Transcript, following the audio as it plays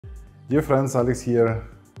Dear friends, Alex here.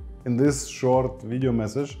 In this short video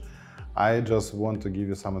message, I just want to give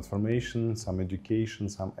you some information, some education,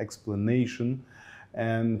 some explanation.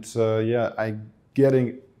 And I'm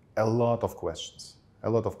getting a lot of questions. A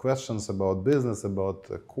lot of questions about business, about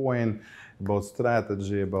coin, about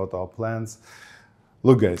strategy, about our plans.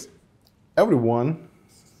 Look guys, everyone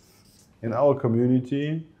in our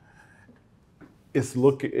community is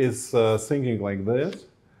thinking like this,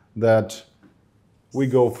 that we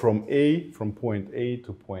go from point A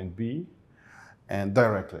to point B and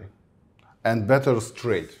directly, and better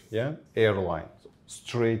straight, airline,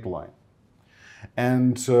 straight line.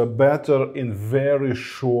 And better in very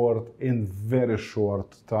short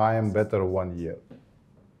time, better 1 year.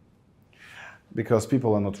 Because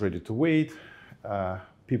people are not ready to wait,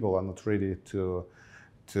 people are not ready to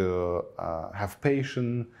have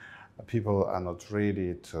patience, people are not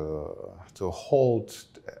ready to hold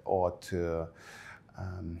or to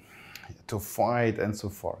fight and so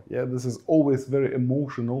forth. This is always very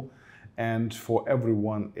emotional, and for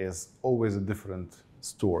everyone is always a different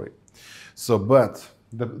story. So, but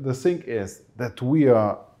the thing is that we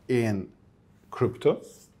are in crypto.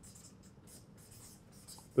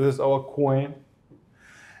 This is our coin,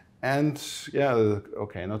 and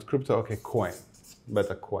not crypto, coin,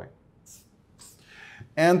 better coin.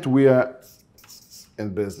 And we are in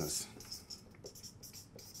business.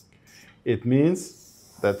 It means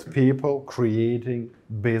that people creating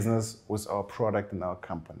business with our product in our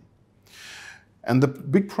company. And the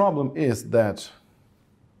big problem is that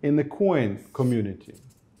in the coin community,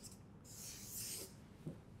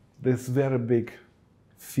 there's very big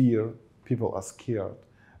fear, people are scared,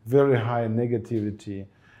 very high negativity,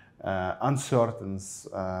 uncertainty,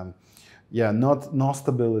 no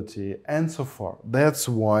stability, and so forth. That's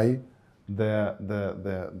why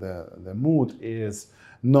the mood is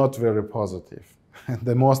not very positive.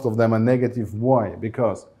 The most of them are negative. Why?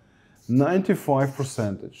 Because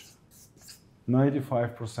 95%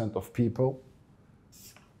 of people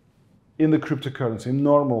in the cryptocurrency, in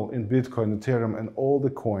Bitcoin, Ethereum, and all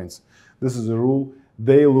the coins, this is the rule,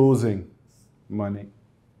 they losing money.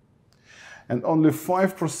 And only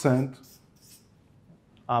 5%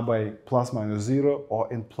 are by plus minus zero or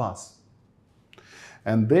in plus.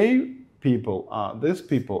 And these people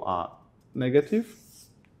are negative,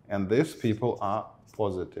 and these people are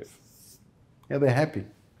positive. They're happy.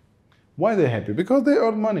 Why they're happy? Because they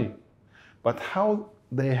earn money. But how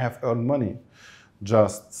they have earned money?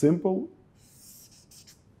 Just simple.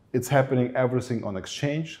 It's happening everything on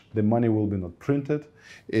exchange. The money will be not printed.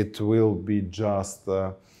 It will be just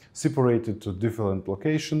separated to different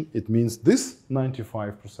location. It means this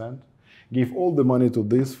 95% give all the money to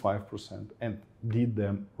this 5% and did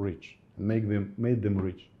them rich, and made them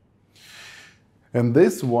rich. And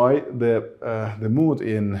this why the mood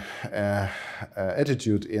in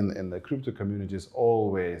attitude in the crypto community is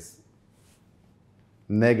always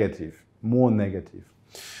negative, more negative.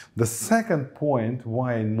 The second point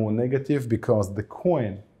why more negative, because the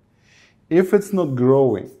coin, if it's not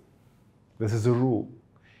growing, this is a rule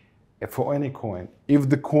for any coin. If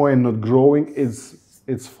the coin not growing,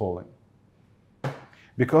 it's falling.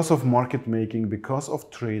 Because of market making, because of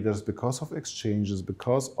traders, because of exchanges,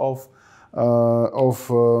 because of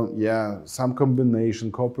some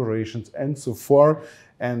combination, corporations, and so forth.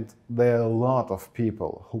 And there are a lot of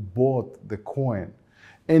people who bought the coin,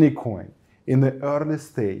 any coin, in the early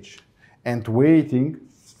stage and waiting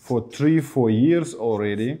for 3-4 years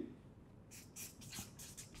already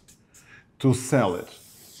to sell it.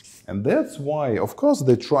 And that's why, of course,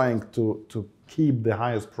 they're trying to keep the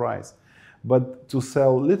highest price, but to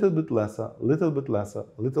sell little bit lesser,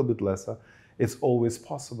 it's always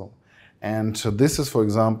possible. And this is, for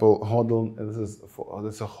example, this is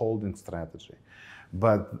a holding strategy.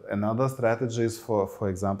 But another strategy is for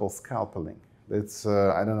example, scalping. It's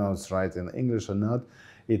I don't know if it's right in English or not.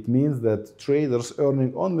 It means that traders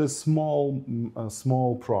earning only small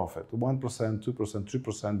profit, 1%, 2%,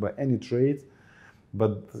 3% by any trade,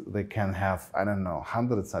 but they can have, I don't know,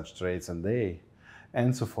 100 such trades a day,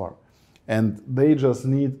 and so forth. And they just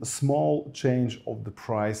need a small change of the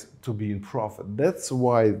price to be in profit. That's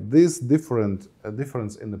why this difference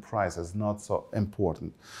in the price is not so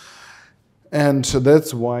important. And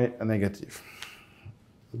that's why a negative.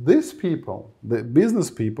 These people, the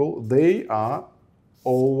business people, they are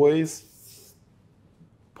always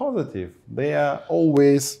positive. They are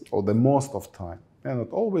always, or the most of time,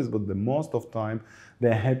 not always, but the most of time,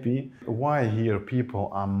 they're happy. Why here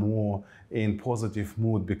people are more in positive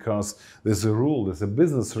mood? Because there's a rule, there's a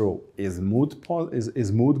business rule. Is mood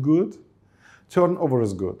good? Turnover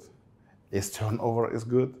is good. Is turnover is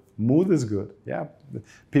good? Mood is good. Yeah,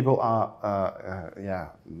 people are yeah,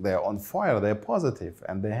 they're on fire. They're positive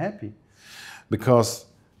and they're happy because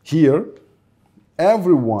here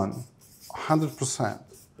everyone, 100%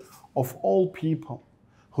 of all people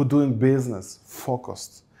who doing business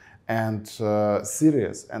focused and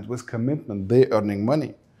serious and with commitment, they earning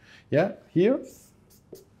money. Yeah, here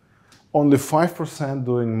only 5%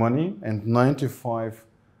 doing money and 95%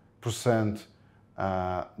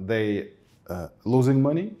 they losing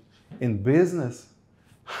money. In business,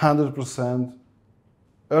 100%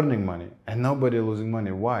 earning money and nobody losing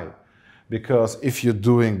money. Why? Because if you're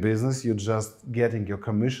doing business, you're just getting your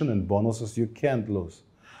commission and bonuses you can't lose.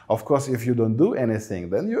 Of course, if you don't do anything,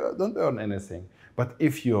 then you don't earn anything. But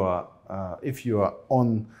if you are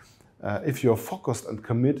focused and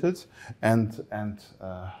committed and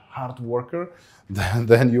hard worker,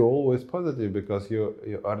 then you're always positive because you're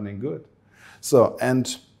earning good. So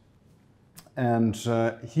and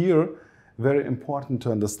here, very important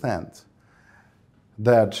to understand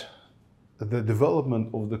that the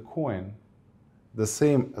development of the coin, the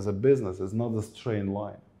same as a business, is not a straight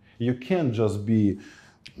line. You can't just be,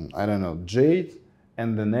 I don't know, jade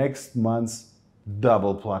and the next month's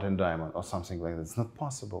double platinum diamond or something like that. It's not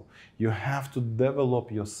possible. You have to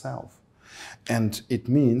develop yourself. And it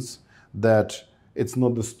means that it's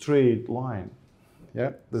not a straight line.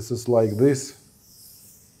 Yeah, this is like this.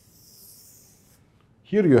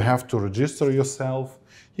 Here you have to register yourself.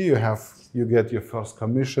 Here you get your first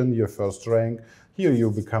commission, your first rank. Here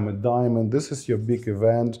you become a diamond. This is your big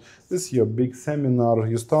event. This is your big seminar.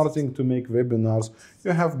 You're starting to make webinars.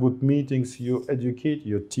 You have good meetings. You educate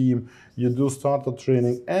your team. You do starter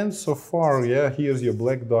training. And so far, yeah, here's your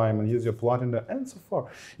black diamond. Here's your platinum. And so far.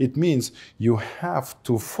 It means you have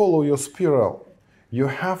to follow your spiral. You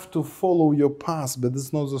have to follow your path, but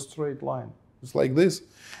it's not a straight line. It's like this.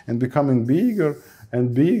 And becoming bigger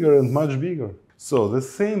and bigger and much bigger. So the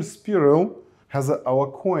same spiral has our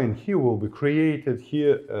coin. Here will be created.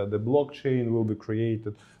 Here the blockchain will be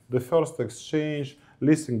created. The first exchange,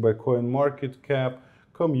 listing by coin market cap,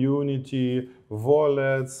 community,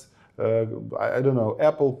 wallets, I don't know,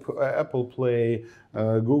 Apple Play,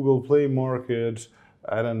 Google Play Market,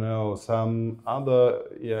 I don't know, some other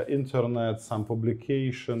internet, some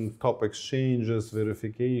publication, top exchanges,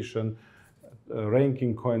 verification,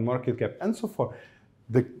 ranking coin market cap, and so forth.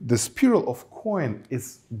 The spiral of coin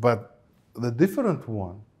is but the different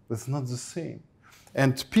one. It's not the same.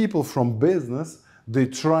 And people from business, they're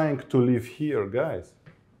trying to live here, guys.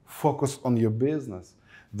 Focus on your business.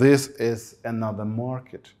 This is another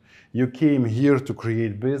market. You came here to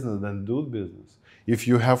create business, then do business. If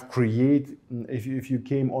you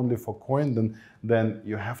came only for coin, then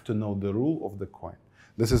you have to know the rule of the coin.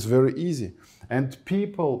 This is very easy. And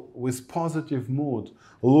people with positive mood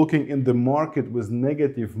looking in the market with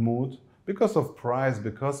negative mood because of price,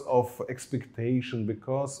 because of expectation,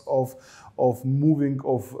 because of moving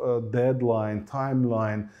of deadline,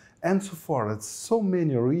 timeline, and so forth. It's so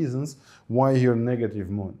many reasons why you're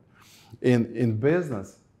negative mood. In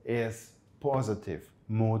business is positive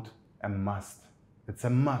mood a must. It's a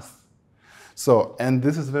must. So, and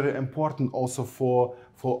this is very important also for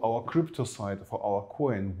our crypto side, for our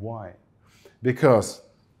coin. Why? Because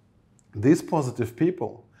these positive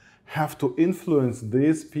people have to influence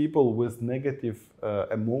these people with negative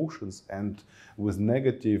emotions and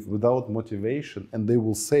without motivation. And they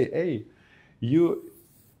will say, hey,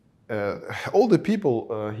 all the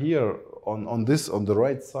people here on the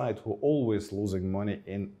right side who are always losing money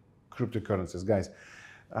in cryptocurrencies, guys,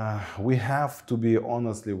 we have to be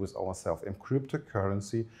honestly with ourselves. In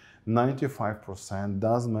cryptocurrency, 95%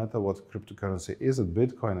 doesn't matter what cryptocurrency is. It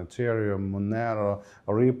Bitcoin, Ethereum, Monero,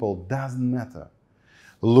 Ripple, doesn't matter.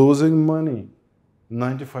 Losing money,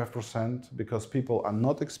 95%, because people are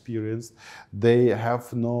not experienced, they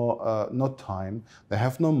have no time, they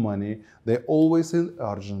have no money, they're always in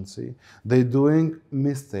urgency, they're doing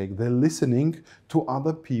mistake, they're listening to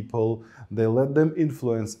other people, they let them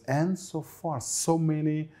influence, and so far, so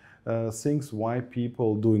many things why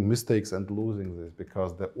people doing mistakes and losing this,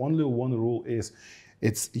 because the only one rule is,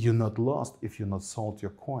 you're not lost if you not sold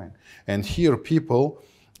your coin. And here people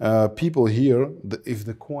here, if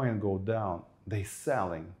the coin go down, they're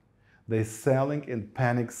selling in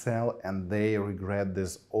panic sell, and they regret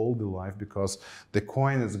this all the life because the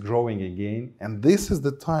coin is growing again. And this is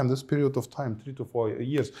the time, this period of time, 3 to 4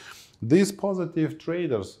 years. These positive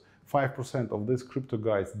traders, 5% of these crypto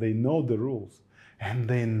guys, they know the rules and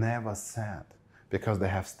they never said because they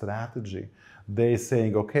have strategy. They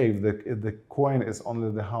saying, okay, if the coin is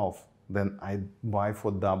only the half, then I buy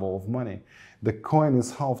for double of money. The coin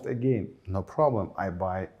is halved again, no problem, I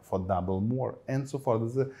buy for double more, and so forth.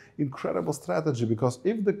 This is an incredible strategy, because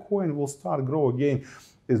if the coin will start grow again,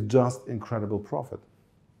 it's just incredible profit.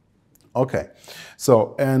 Okay,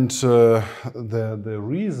 so and the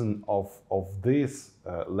reason of this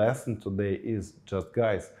lesson today is just,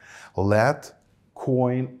 guys, let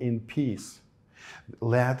coin in peace.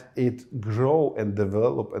 Let it grow and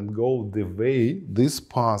develop and go the way, this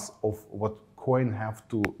path of what coin have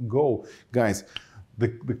to go. Guys, the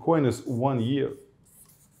coin is 1 year.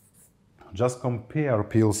 Just compare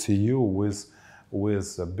PLCU with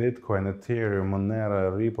Bitcoin, Ethereum,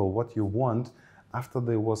 Monero, Ripple, what you want, after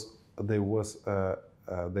they were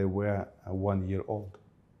 1 year old.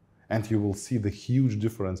 And you will see the huge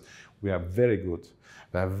difference. We are very good,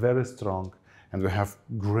 we are very strong, and we have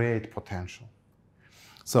great potential.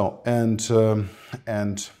 So, and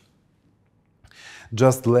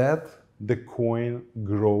just let the coin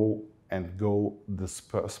grow and go the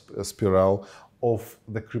spiral of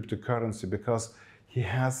the cryptocurrency, because he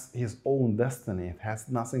has his own destiny. It has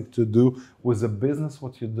nothing to do with the business,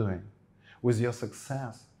 what you're doing, with your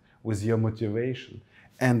success, with your motivation.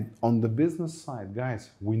 And on the business side,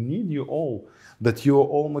 guys, we need you all, that you are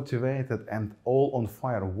all motivated and all on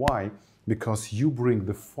fire. Why? Because you bring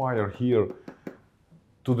the fire here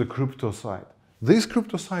to the crypto side. This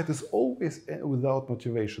crypto side is always without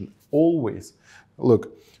motivation, always.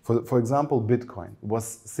 Look, for example, Bitcoin was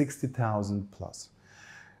 60,000 plus.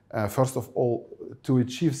 First of all, to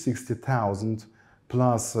achieve 60,000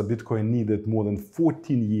 plus, Bitcoin needed more than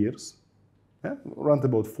 14 years, around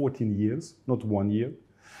about 14 years, not 1 year.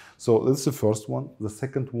 So that's the first one. The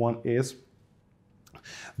second one is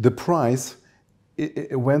the price,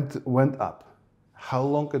 it went up. How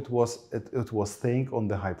long it was staying on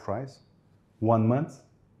the high price? 1 month?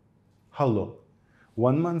 How long?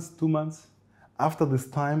 1 month, 2 months? After this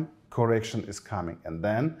time, correction is coming. And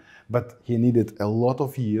then, but he needed a lot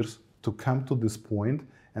of years to come to this point.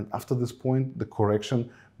 And after this point, the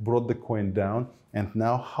correction brought the coin down. And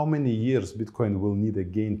now how many years Bitcoin will need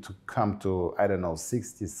again to come to, I don't know,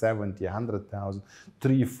 60, 70, 100,000,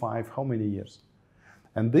 3, 5, how many years?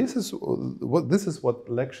 And this is what this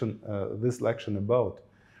lecture about.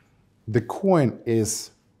 The coin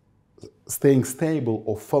is staying stable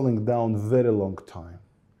or falling down very long time.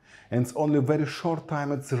 And it's only a very short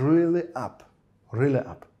time, it's really up, really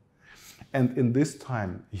up. And in this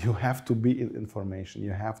time, you have to be in information.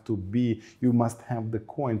 You must have the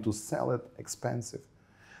coin to sell it expensive.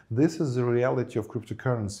 This is the reality of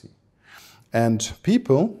cryptocurrency. And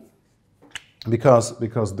people, because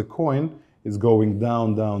the coin is going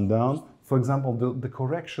down, down, down. For example, the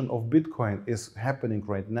correction of Bitcoin is happening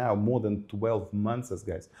right now more than 12 months,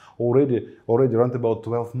 guys. Already around about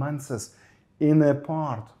 12 months in a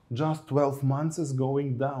part. Just 12 months is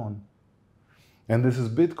going down. And this is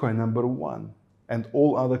Bitcoin #1. And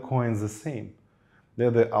all other coins the same.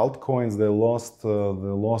 They're the altcoins, they lost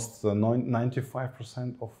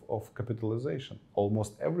 95% of capitalization,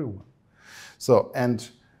 almost everyone. So, and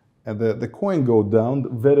the coin go down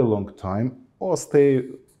very long time, or stay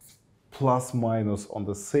plus minus on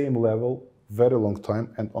the same level very long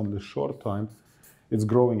time, and on the short time it's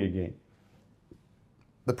growing again.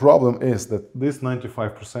 The problem is that this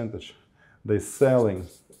 95%,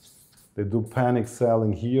 they do panic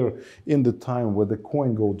selling here in the time where the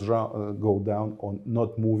coin go down on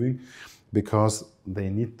not moving, because they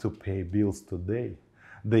need to pay bills today.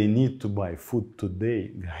 They need to buy food today,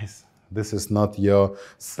 guys. This is not your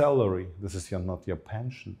salary. This is not your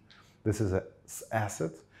pension. This is an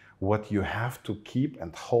asset, what you have to keep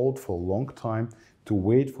and hold for a long time, to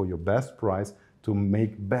wait for your best price, to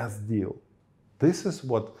make best deal. This is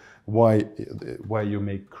why you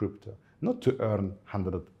make crypto. Not to earn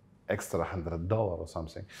extra $100 or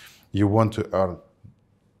something. You want to earn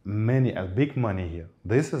big money here.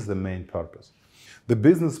 This is the main purpose. The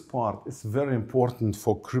business part is very important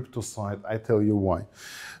for crypto side. I tell you why.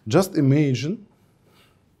 Just imagine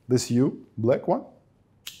this you, black one,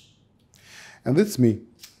 and it's me,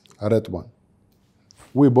 a red one.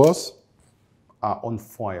 We both are on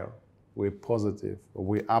fire. We're positive.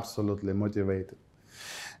 We're absolutely motivated.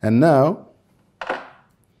 And now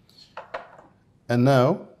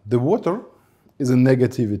the water is a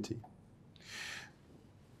negativity.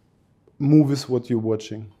 Movies, what you're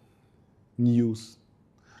watching, news,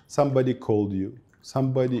 somebody called you,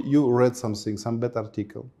 you read something, some bad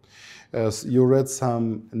article, you read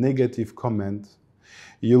some negative comment,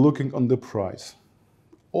 you're looking on the price.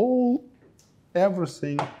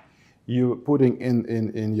 Everything you're putting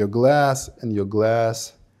in your glass, and you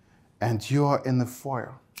are in the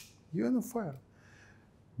fire. You're in the fire.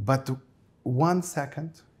 But 1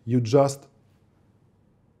 second, you just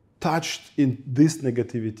touched in this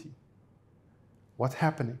negativity. What's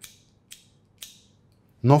happening?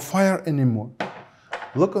 No fire anymore.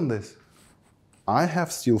 Look on this. I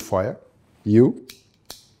have still fire. You?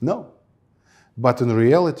 No. But in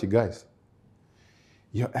reality, guys,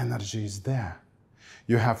 your energy is there.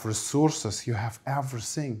 You have resources, you have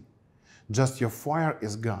everything. Just your fire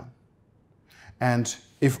is gone. And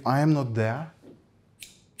if I am not there,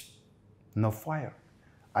 no fire.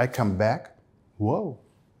 I come back, whoa,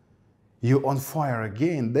 you're on fire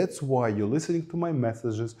again. That's why you're listening to my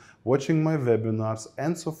messages, watching my webinars,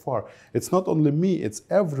 and so far. It's not only me, it's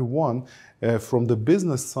everyone from the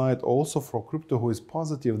business side, also for crypto, who is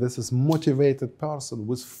positive. This is motivated person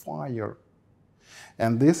with fire.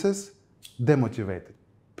 And this is demotivated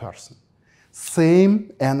person.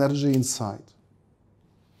 Same energy inside,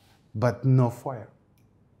 but no fire.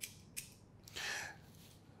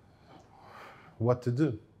 What to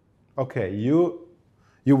do? Okay, you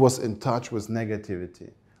was in touch with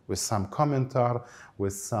negativity, with some commentar,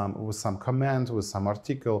 with some comment, with some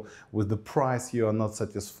article, with the price you are not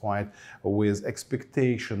satisfied, with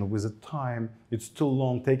expectation, with the time, it's too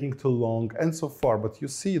long, taking too long, and so far. But you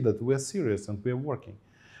see that we're serious and we're working.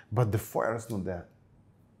 But the fire is not there.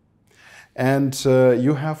 And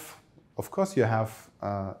you have, of course, you have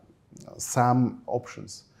some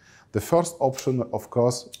options. The first option, of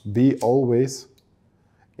course, be always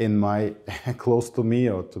in my close to me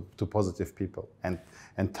or to positive people and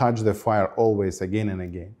touch the fire always again and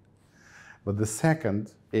again. But the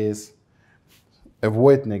second is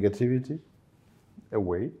avoid negativity,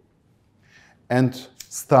 away, and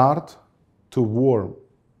start to warm.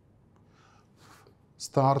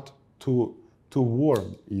 Start to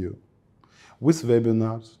warm you with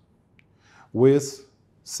webinars, with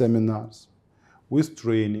seminars, with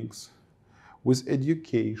trainings, with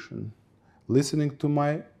education, listening to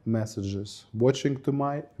my messages, watching to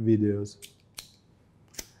my videos.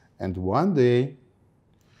 And one day,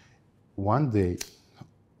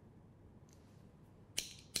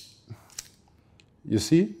 you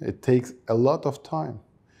see, it takes a lot of time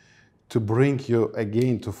to bring you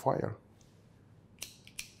again to fire.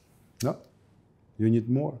 No, you need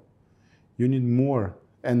more. You need more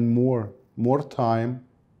and more time.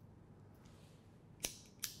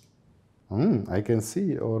 I can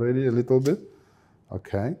see already a little bit.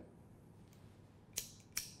 Okay.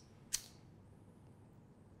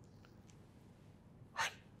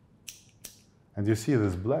 And you see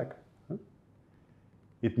this black. Huh?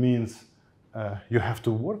 It means you have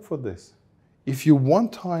to work for this. If you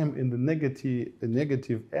want time in the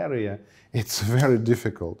negative area, it's very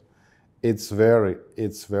difficult. It's very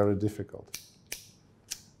difficult.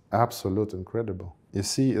 Absolute incredible. You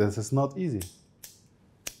see, this is not easy.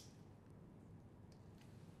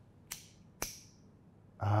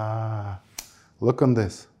 Look on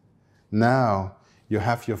this. Now you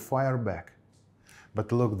have your fire back.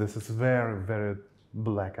 But look, this is very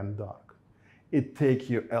black and dark. It takes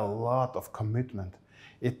you a lot of commitment.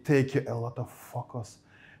 It takes you a lot of focus,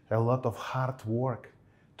 a lot of hard work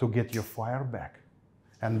to get your fire back.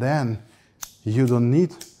 And then you don't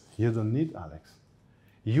need Alex.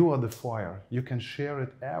 You are the fire. You can share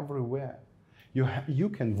it everywhere. You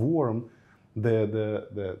can warm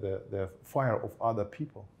the fire of other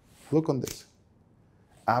people. Look on this.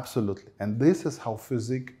 Absolutely. And this is how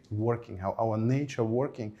physics working, how our nature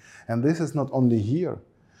working. And this is not only here,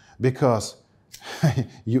 because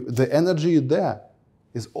the energy there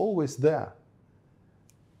is always there.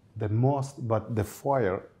 But the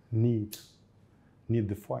fire need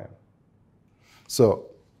the fire.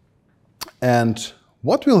 So, and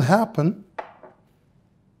what will happen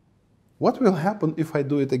if I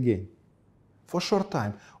do it again? For a short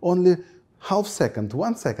time, only half second,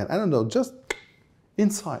 1 second, I don't know, just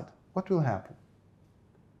inside. What will happen?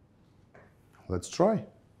 Let's try.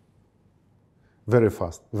 Very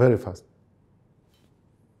fast, very fast.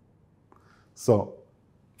 So,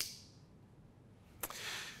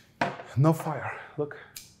 no fire, look.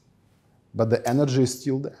 But the energy is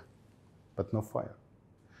still there, but no fire.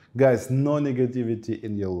 Guys, no negativity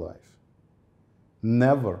in your life.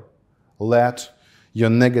 Never let your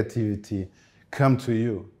negativity come to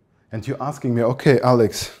you. And you're asking me, okay,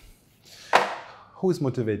 Alex, who is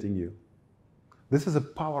motivating you? This is a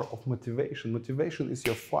power of motivation. Motivation is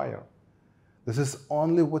your fire. This is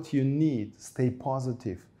only what you need. Stay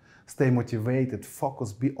positive, stay motivated,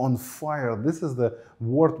 focus, be on fire. This is the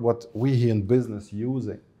word what we here in business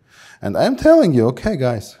using. And I'm telling you, okay,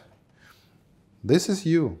 guys, this is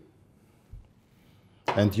you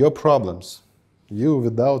and your problems. You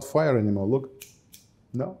without fire anymore, look,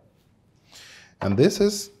 no. And this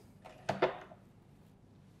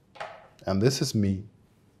is me.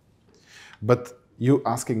 But you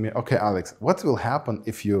asking me, okay, Alex, what will happen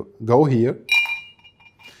if you go here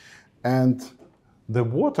and the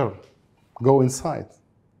water go inside?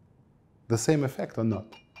 The same effect or not?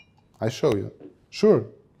 I show you. Sure.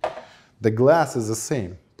 The glass is the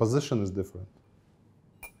same. Position is different.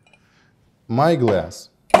 My glass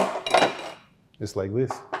is like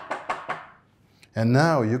this. And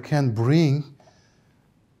now you can bring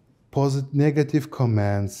positive, negative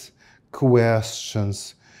comments,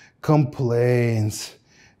 questions, complaints,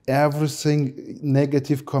 everything,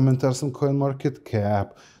 negative commenters on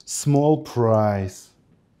CoinMarketCap, small price.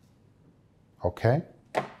 Okay?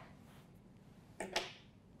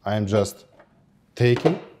 I am just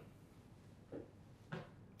taking.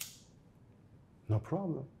 No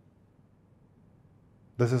problem.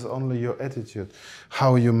 This is only your attitude,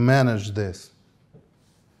 how you manage this.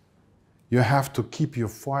 You have to keep your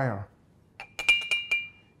fire.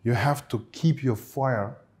 You have to keep your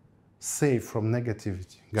fire safe from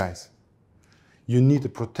negativity, guys. You need a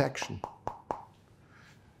protection.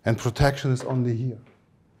 And protection is only here.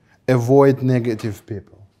 Avoid negative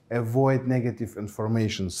people. Avoid negative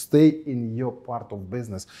information. Stay in your part of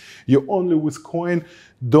business. You only with coin,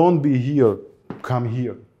 don't be here, come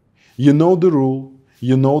here. You know the rule,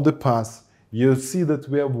 you know the path, you see that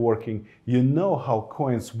we are working, you know how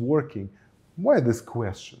coin's working. Why these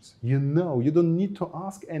questions? You know, you don't need to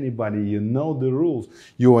ask anybody, you know the rules.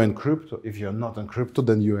 You are in crypto. If you're not in crypto,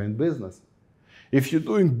 then you're in business. If you're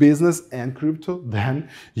doing business and crypto, then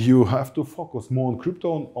you have to focus more on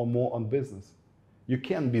crypto or more on business. You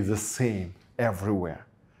can't be the same everywhere.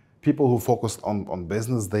 People who focus on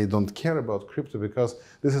business, they don't care about crypto because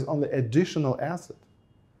this is only additional asset.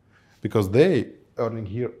 Because they earning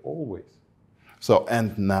here always. So,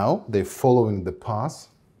 and now they're following the path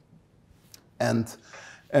and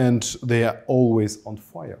they are always on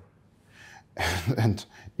fire. And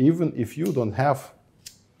even if you don't have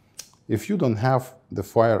the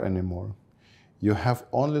fire anymore, you have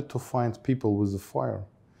only to find people with the fire.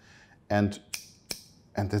 And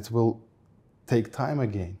it will take time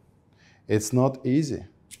again. It's not easy.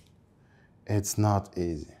 It's not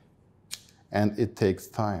easy. And it takes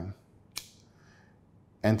time.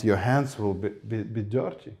 And your hands will be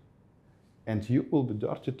dirty. And you will be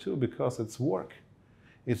dirty too because it's work.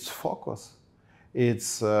 It's focus.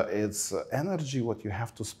 It's energy what you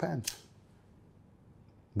have to spend.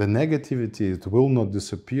 The negativity, it will not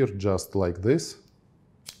disappear just like this,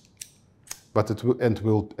 but it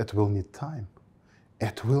will need time.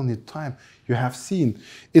 It will need time. You have seen,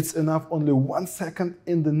 it's enough only 1 second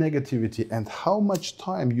in the negativity, and how much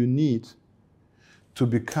time you need to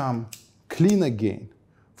become clean again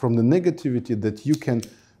from the negativity that you can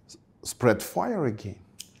spread fire again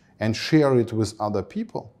and share it with other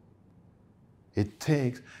people. It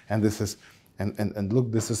takes, and this is, and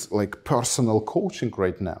look, this is like personal coaching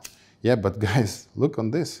right now. Yeah, but guys, look on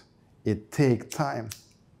this. It takes time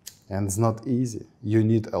and it's not easy. You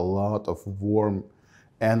need a lot of warm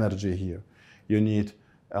energy here. You need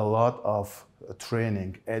a lot of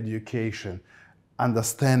training, education,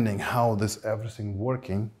 understanding how this everything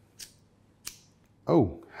working.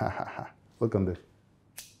 Oh, look on this.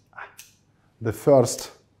 The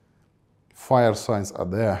first fire signs are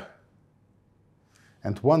there.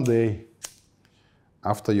 And one day,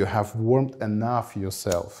 after you have warmed enough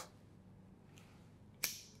yourself,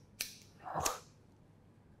 oh,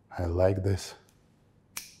 I like this.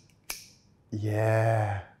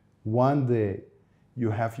 Yeah, one day you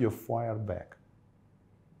have your fire back.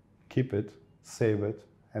 Keep it, save it,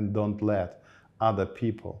 and don't let other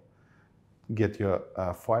people get your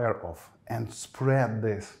fire off, and spread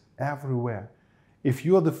this everywhere. If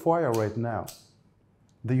you're the fire right now,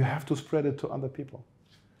 then you have to spread it to other people.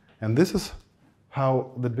 And this is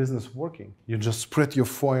how the business is working. You just spread your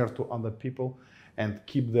fire to other people and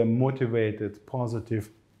keep them motivated, positive,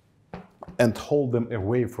 and hold them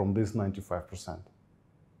away from this 95%.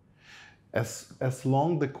 As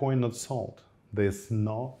long the coin not sold, there's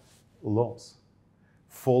no loss.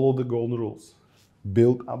 Follow the golden rules,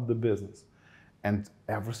 build up the business, and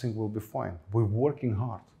everything will be fine. We're working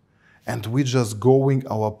hard, and we're just going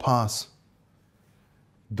our path.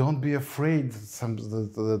 Don't be afraid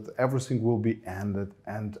that everything will be ended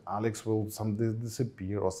and Alex will someday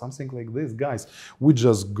disappear or something like this. Guys, we're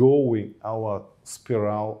just going our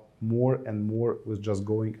spiral more and more. We're just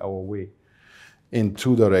going our way in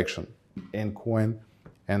two directions, in coin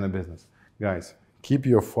and in business. Guys, keep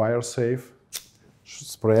your fire safe,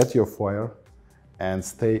 spread your fire, and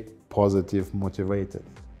stay positive, motivated.